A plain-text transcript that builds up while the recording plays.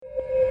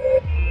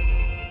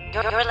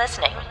You're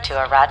listening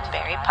to a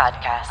Roddenberry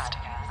podcast.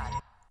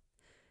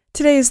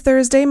 Today is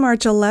Thursday,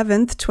 March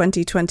 11th,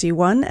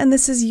 2021, and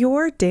this is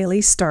your daily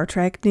Star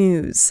Trek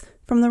news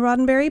from the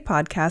Roddenberry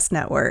Podcast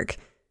Network.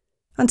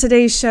 On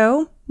today's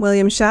show,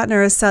 William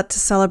Shatner is set to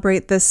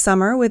celebrate this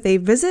summer with a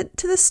visit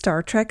to the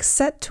Star Trek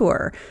set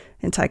tour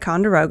in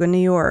Ticonderoga, New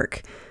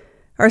York.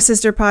 Our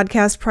sister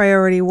podcast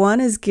Priority One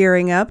is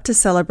gearing up to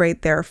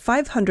celebrate their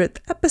 500th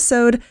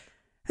episode,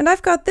 and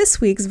I've got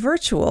this week's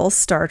virtual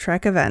Star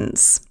Trek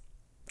events.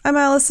 I'm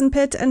Allison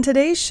Pitt, and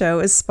today's show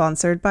is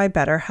sponsored by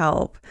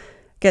BetterHelp.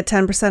 Get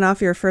 10%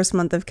 off your first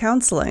month of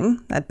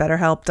counseling at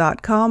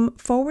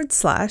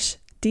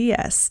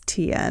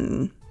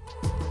betterhelp.com/DSTN.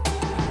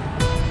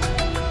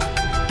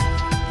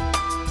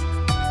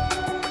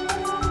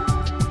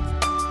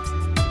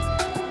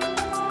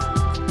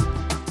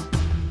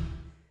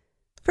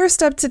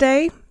 First up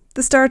today,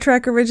 the Star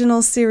Trek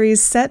Original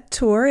Series set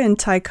tour in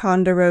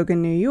Ticonderoga,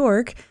 New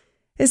York,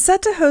 is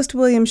set to host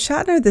William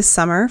Shatner this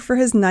summer for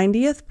his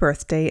 90th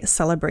birthday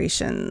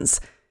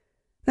celebrations.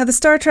 Now, the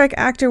Star Trek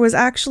actor was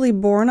actually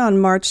born on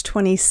March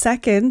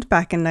 22nd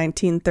back in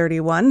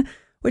 1931,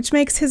 which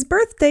makes his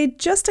birthday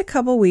just a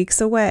couple weeks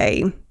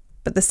away.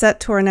 But the set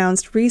tour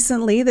announced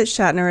recently that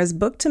Shatner is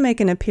booked to make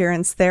an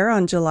appearance there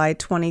on July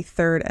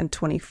 23rd and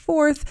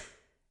 24th,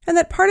 and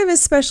that part of his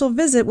special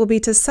visit will be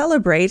to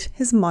celebrate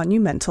his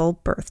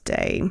monumental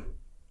birthday.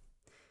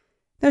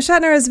 Now,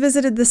 Shatner has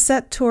visited the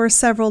set tour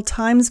several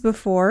times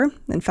before.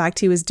 In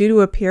fact, he was due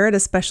to appear at a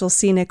special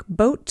scenic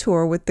boat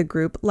tour with the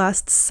group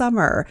last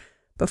summer,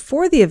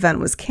 before the event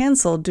was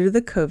canceled due to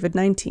the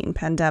COVID-19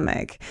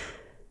 pandemic.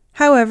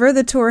 However,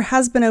 the tour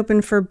has been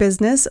open for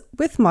business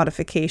with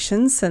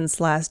modifications since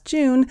last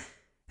June,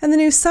 and the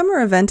new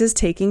summer event is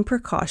taking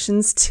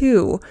precautions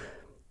too.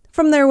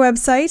 From their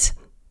website,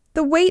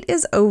 "The wait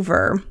is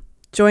over.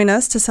 Join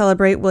us to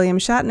celebrate William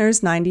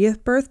Shatner's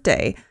 90th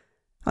birthday.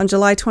 On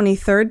July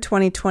 23rd,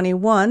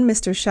 2021,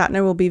 Mr.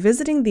 Shatner will be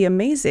visiting the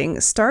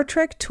amazing Star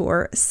Trek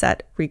Tour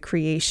set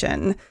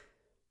recreation."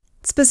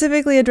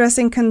 Specifically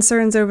addressing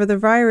concerns over the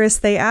virus,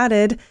 they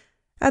added,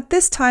 "At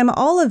this time,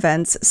 all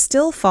events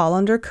still fall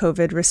under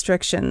COVID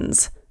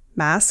restrictions.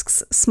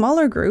 Masks,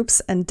 smaller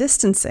groups, and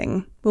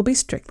distancing will be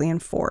strictly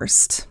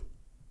enforced."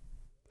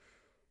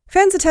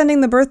 Fans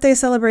attending the birthday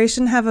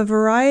celebration have a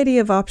variety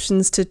of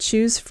options to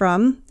choose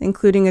from,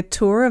 including a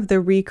tour of the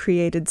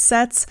recreated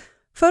sets,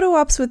 photo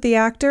ops with the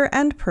actor,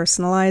 and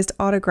personalized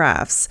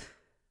autographs.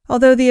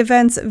 Although the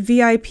event's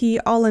VIP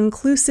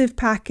all-inclusive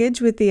package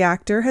with the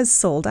actor has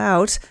sold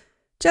out,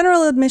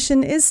 general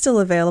admission is still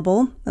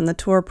available, and the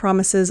tour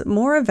promises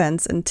more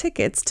events and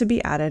tickets to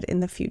be added in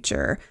the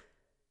future.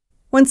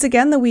 Once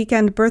again, the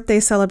weekend birthday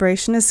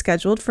celebration is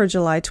scheduled for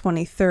July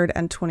 23rd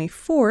and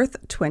 24th,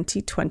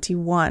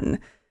 2021.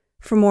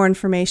 For more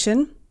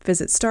information,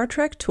 visit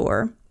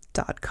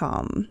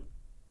StarTrekTour.com.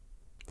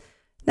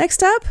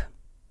 Next up,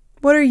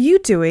 what are you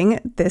doing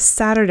this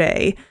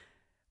Saturday?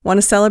 Want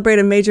to celebrate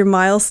a major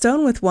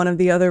milestone with one of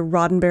the other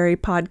Roddenberry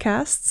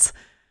podcasts?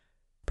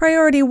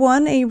 Priority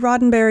One, a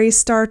Roddenberry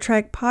Star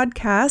Trek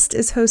podcast,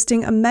 is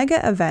hosting a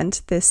mega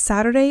event this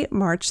Saturday,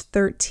 March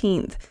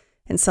 13th,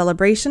 in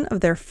celebration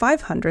of their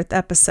 500th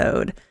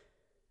episode.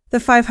 The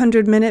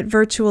 500-minute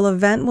virtual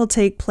event will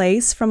take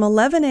place from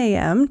 11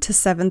 a.m. to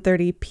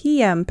 7:30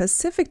 p.m.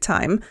 Pacific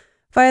Time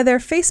via their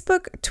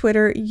Facebook,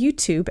 Twitter,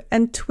 YouTube,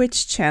 and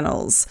Twitch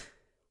channels.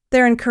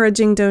 They're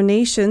encouraging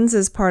donations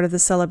as part of the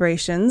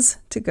celebrations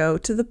to go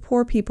to the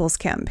Poor People's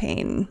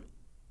Campaign.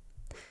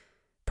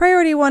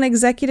 Priority One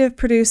executive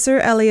producer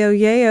Elio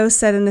Yeo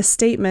said in a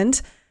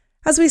statement,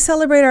 "As we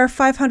celebrate our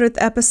 500th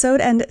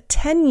episode and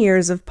 10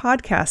 years of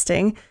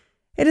podcasting,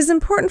 it is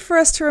important for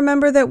us to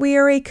remember that we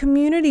are a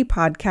community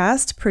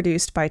podcast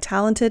produced by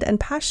talented and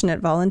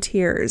passionate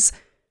volunteers.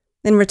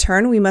 In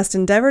return, we must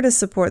endeavor to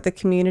support the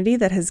community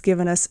that has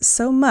given us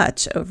so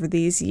much over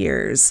these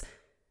years.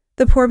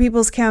 The Poor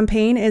People's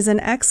Campaign is an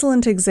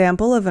excellent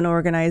example of an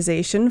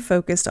organization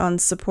focused on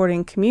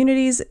supporting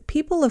communities,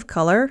 people of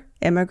color,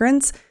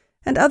 immigrants,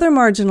 and other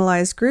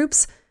marginalized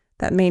groups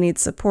that may need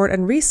support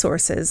and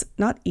resources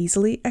not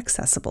easily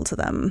accessible to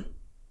them."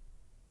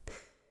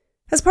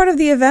 As part of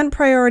the event,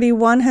 Priority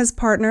One has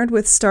partnered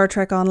with Star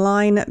Trek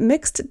Online,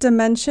 Mixed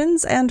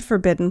Dimensions, and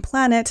Forbidden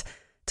Planet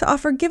to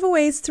offer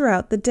giveaways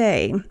throughout the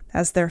day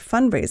as their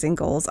fundraising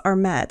goals are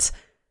met.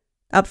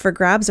 Up for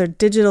grabs are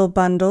digital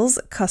bundles,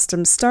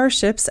 custom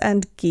starships,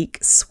 and geek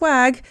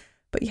swag,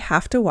 but you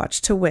have to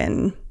watch to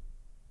win.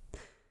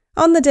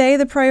 On the day,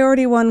 the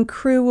Priority One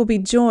crew will be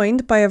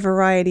joined by a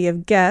variety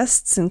of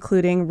guests,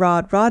 including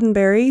Rod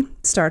Roddenberry,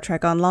 Star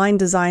Trek Online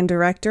design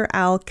director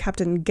Al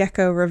Captain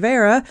Gecko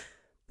Rivera,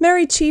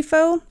 Mary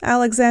Chieffo,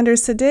 Alexander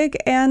Siddig,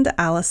 and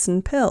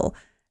Allison Pill.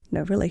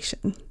 No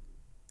relation.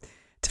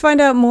 To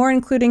find out more,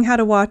 including how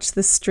to watch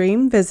the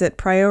stream, visit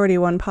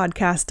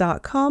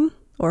PriorityOnePodcast.com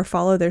or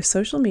follow their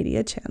social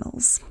media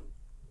channels.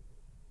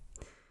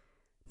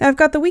 Now, I've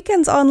got the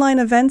weekend's online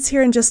events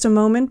here in just a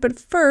moment, but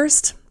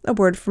first, a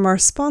word from our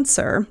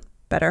sponsor,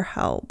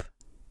 BetterHelp.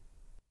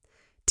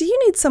 Do you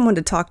need someone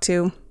to talk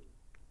to?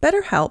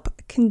 BetterHelp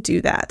can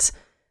do that.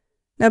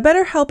 Now,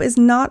 BetterHelp is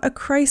not a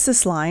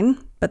crisis line,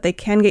 but they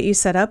can get you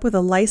set up with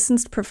a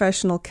licensed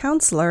professional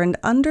counselor in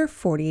under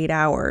 48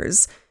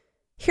 hours.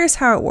 Here's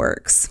how it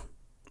works.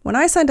 When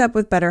I signed up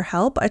with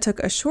BetterHelp, I took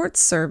a short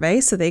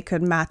survey so they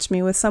could match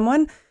me with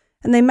someone,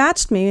 and they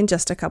matched me in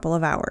just a couple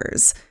of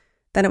hours.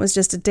 Then it was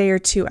just a day or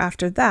two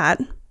after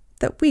that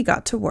we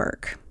got to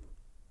work.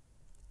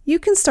 You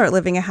can start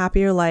living a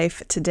happier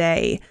life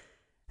today.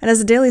 And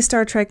as a daily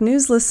Star Trek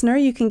news listener,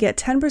 you can get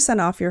 10%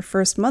 off your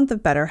first month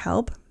of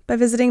BetterHelp by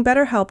visiting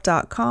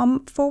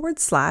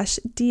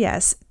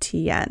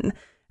betterhelp.com/DSTN.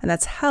 And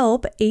that's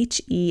help,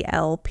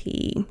 HELP.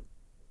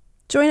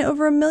 Join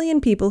over 1 million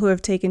people who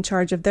have taken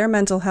charge of their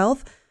mental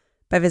health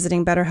by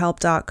visiting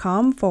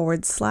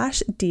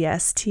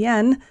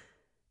betterhelp.com/DSTN.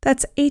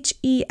 That's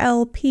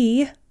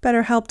HELP,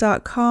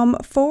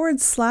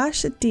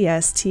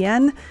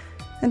 betterhelp.com/DSTN.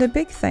 And a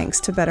big thanks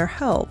to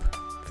BetterHelp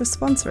for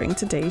sponsoring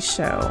today's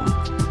show.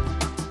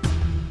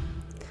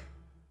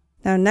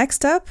 Now,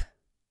 next up,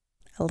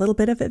 a little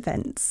bit of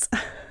events.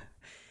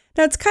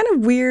 Now, it's kind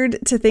of weird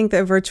to think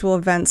that virtual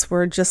events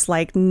were just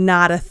like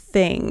not a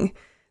thing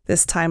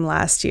this time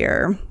last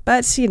year,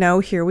 but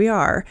here we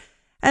are.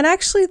 And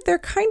actually, they're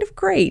kind of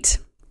great.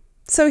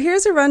 So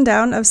here's a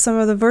rundown of some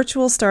of the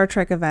virtual Star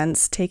Trek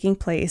events taking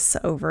place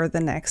over the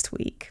next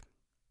week.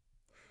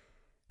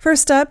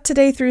 First up,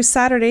 today through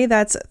Saturday,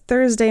 that's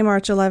Thursday,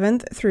 March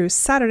 11th through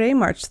Saturday,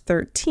 March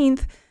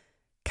 13th,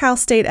 Cal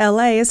State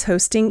LA is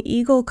hosting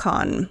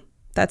EagleCon.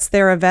 That's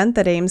their event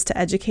that aims to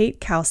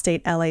educate Cal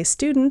State LA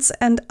students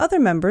and other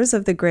members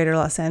of the greater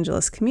Los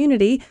Angeles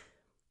community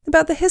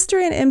about the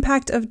history and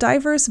impact of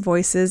diverse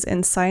voices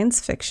in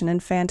science fiction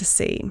and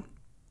fantasy.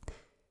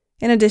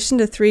 In addition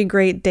to 3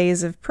 great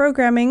days of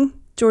programming,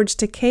 George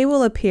Takei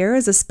will appear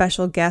as a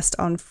special guest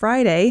on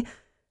Friday,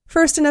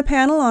 first in a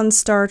panel on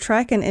Star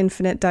Trek and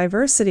Infinite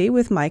Diversity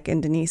with Mike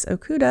and Denise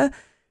Okuda,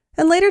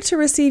 and later to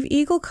receive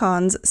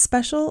EagleCon's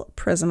Special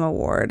Prism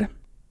Award.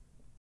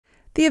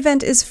 The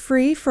event is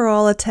free for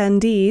all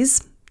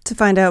attendees. To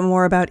find out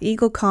more about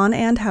EagleCon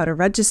and how to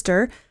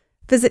register,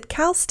 visit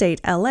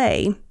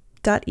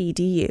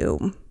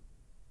calstatela.edu.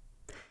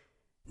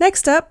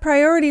 Next up,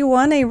 Priority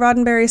One, a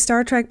Roddenberry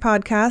Star Trek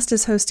podcast,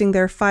 is hosting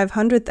their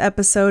 500th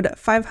episode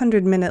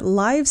 500-minute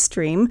live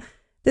stream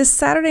this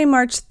Saturday,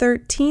 March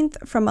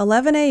 13th from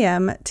 11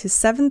 a.m. to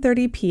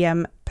 7:30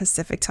 p.m.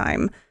 Pacific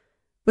Time.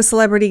 With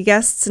celebrity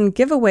guests and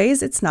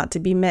giveaways, it's not to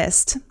be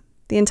missed.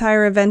 The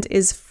entire event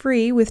is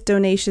free with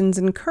donations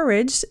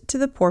encouraged to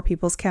the Poor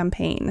People's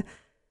Campaign.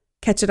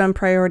 Catch it on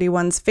Priority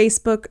One's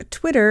Facebook,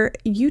 Twitter,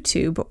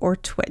 YouTube, or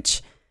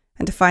Twitch.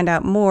 And to find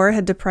out more,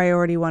 head to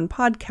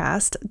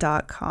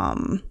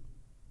PriorityOnePodcast.com.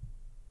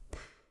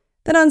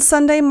 Then on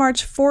Sunday,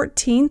 March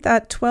 14th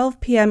at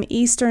 12 p.m.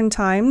 Eastern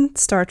Time,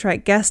 Star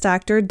Trek guest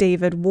actor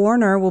David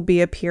Warner will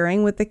be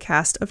appearing with the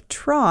cast of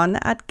Tron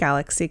at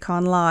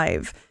GalaxyCon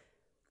Live.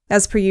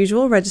 As per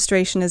usual,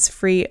 registration is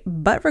free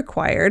but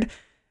required,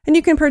 and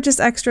you can purchase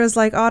extras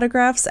like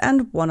autographs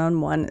and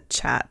one-on-one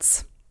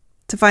chats.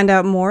 To find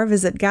out more,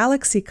 visit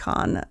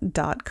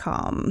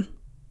GalaxyCon.com.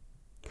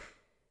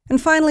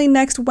 And finally,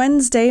 next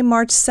Wednesday,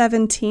 March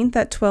 17th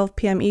at 12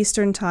 p.m.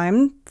 Eastern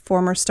Time,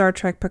 former Star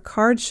Trek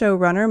Picard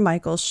showrunner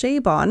Michael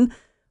Chabon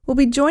will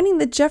be joining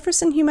the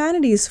Jefferson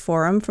Humanities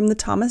Forum from the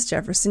Thomas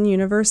Jefferson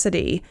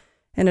University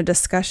in a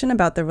discussion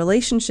about the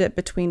relationship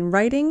between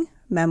writing,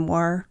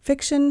 memoir,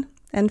 fiction,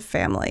 and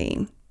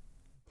family.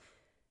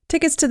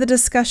 Tickets to the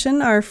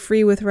discussion are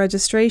free with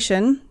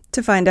registration.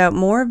 To find out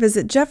more,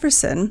 visit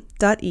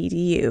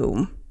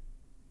jefferson.edu.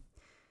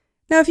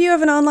 Now, if you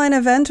have an online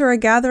event or a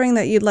gathering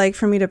that you'd like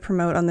for me to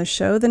promote on the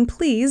show, then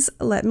please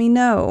let me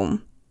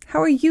know.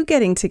 How are you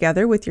getting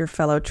together with your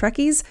fellow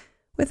Trekkies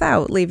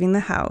without leaving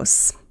the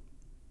house?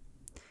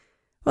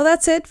 Well,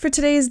 that's it for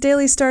today's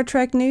Daily Star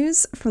Trek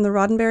news from the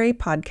Roddenberry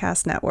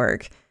Podcast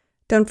Network.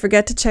 Don't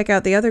forget to check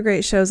out the other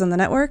great shows on the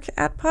network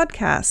at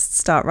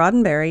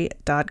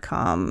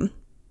podcasts.roddenberry.com.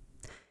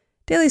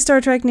 Daily Star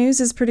Trek News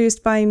is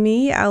produced by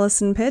me,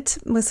 Allison Pitt,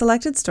 with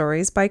selected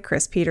stories by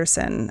Chris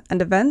Peterson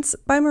and events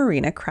by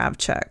Marina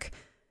Kravchuk.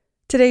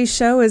 Today's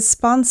show is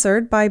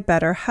sponsored by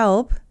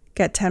BetterHelp.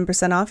 Get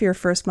 10% off your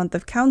first month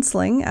of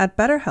counseling at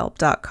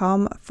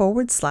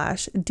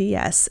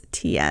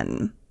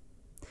betterhelp.com/DSTN.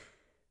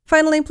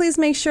 Finally, please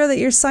make sure that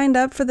you're signed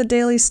up for the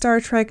Daily Star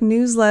Trek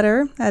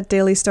newsletter at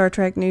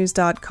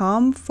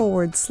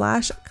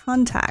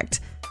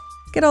dailystartreknews.com/contact.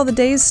 Get all the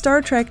day's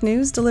Star Trek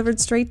news delivered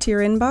straight to your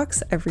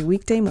inbox every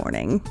weekday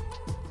morning.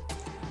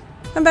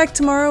 I'm back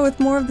tomorrow with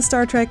more of the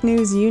Star Trek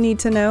news you need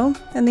to know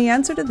and the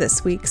answer to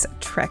this week's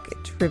Trek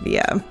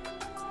Trivia.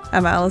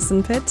 I'm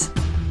Allison Pitt.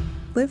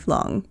 Live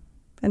long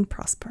and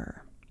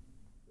prosper.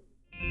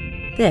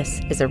 This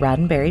is a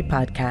Roddenberry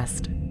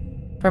podcast.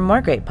 For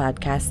more great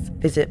podcasts,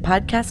 visit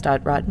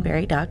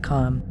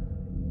podcast.roddenberry.com.